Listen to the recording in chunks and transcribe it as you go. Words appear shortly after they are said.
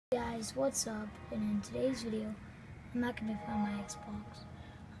Guys, what's up? And in today's video, I'm not going to be playing my Xbox.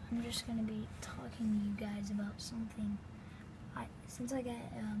 I'm just going to be talking to you guys about something. Since I got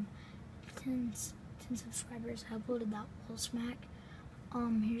 10 subscribers, I uploaded that wall smack.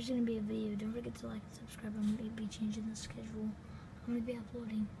 Here's going to be a video. Don't forget to like and subscribe. I'm going to be changing the schedule. I'm going to be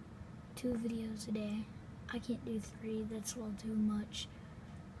uploading 2 videos a day. I can't do 3. That's a little too much.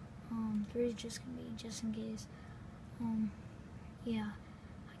 3 is just going to be just in case. Yeah.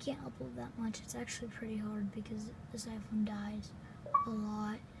 I can't upload that much. It's actually pretty hard because this iPhone dies a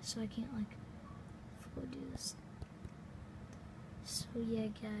lot, so I can't like do this. So yeah,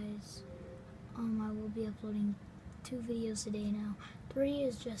 guys, I will be uploading 2 videos a day now. 3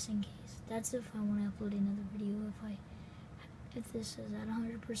 is just in case. That's if I want to upload another video. If this is at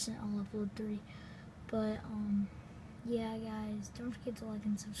 100%, I'll upload 3. But yeah, guys, don't forget to like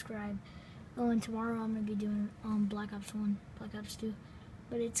and subscribe. Oh, and tomorrow I'm gonna be doing Black Ops 1, Black Ops 2.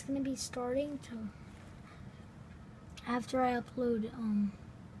 But it's going to be starting to, after I upload,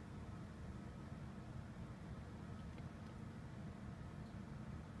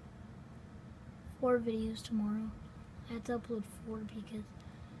 4 videos tomorrow. I have to upload 4 because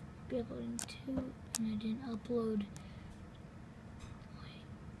I'll be uploading 2, and I didn't upload,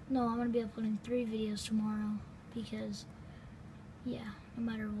 no, I'm going to be uploading 3 videos tomorrow because, yeah, no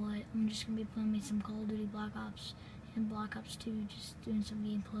matter what, I'm just going to be playing me some Call of Duty Black Ops and Black Ops 2, just doing some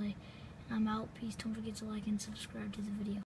gameplay. And I'm out. Peace. Don't forget to like and subscribe to the video.